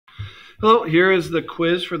Hello, here is the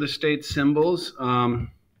quiz for the state symbols.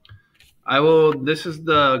 This is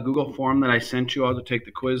the Google form that I sent you all to take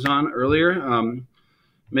the quiz on earlier.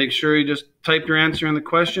 Make sure you just type your answer in the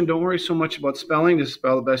question. Don't worry so much about spelling, just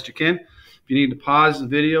spell the best you can. If you need to pause the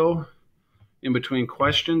video in between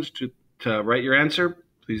questions to write your answer,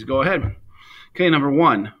 please go ahead. Okay, number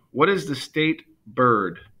 1, what is the state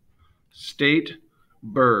bird? State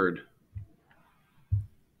bird.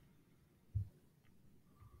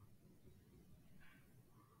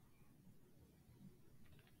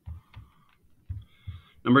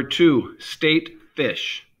 Number 2, state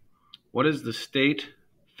fish. What is the state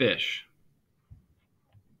fish?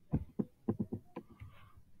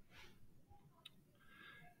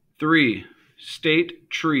 Three, state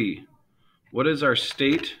tree. What is our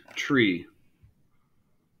state tree?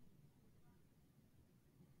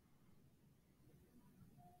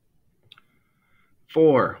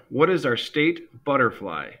 Four, what is our state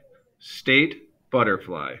butterfly? State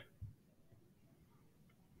butterfly.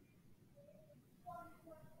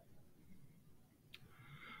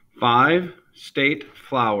 Five, state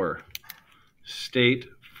flower. State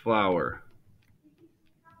flower.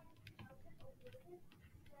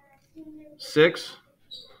 6,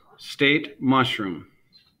 state mushroom.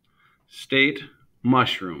 State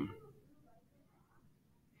mushroom.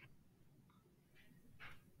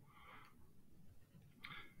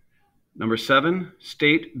 Number 7,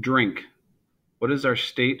 state drink. What is our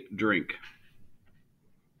state drink?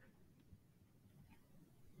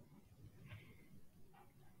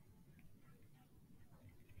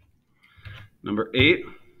 Number 8,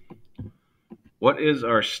 what is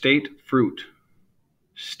our state fruit?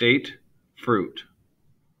 State fruit.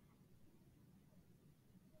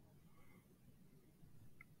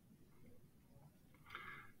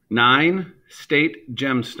 Nine, state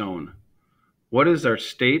gemstone. What is our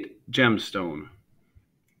state gemstone?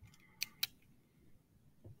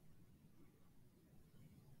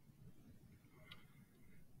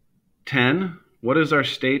 10, what is our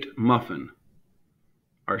state muffin?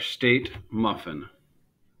 Our state muffin.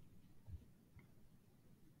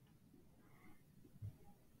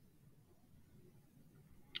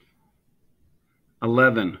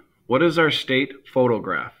 11, what is our state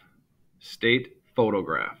photograph? State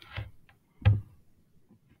photograph.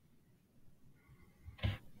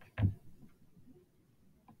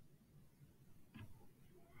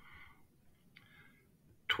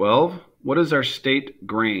 12, what is our state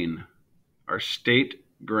grain? Our state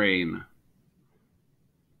grain.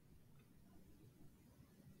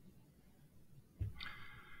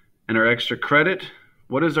 And our extra credit,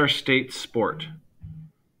 what is our state sport?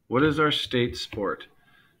 What is our state sport?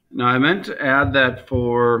 Now I meant to add that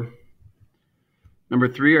for number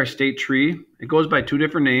 3, our state tree. It goes by 2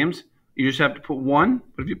 different names. You just have to put one,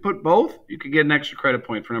 but if you put both, you could get an extra credit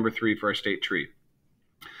point for number 3 for our state tree.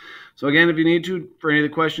 So again, if you need to, for any of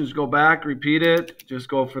the questions, go back, repeat it, just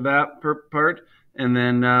go for that part, and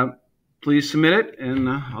then please submit it, and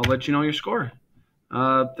I'll let you know your score.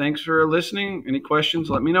 Thanks for listening. Any questions,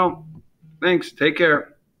 let me know. Thanks. Take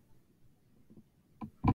care.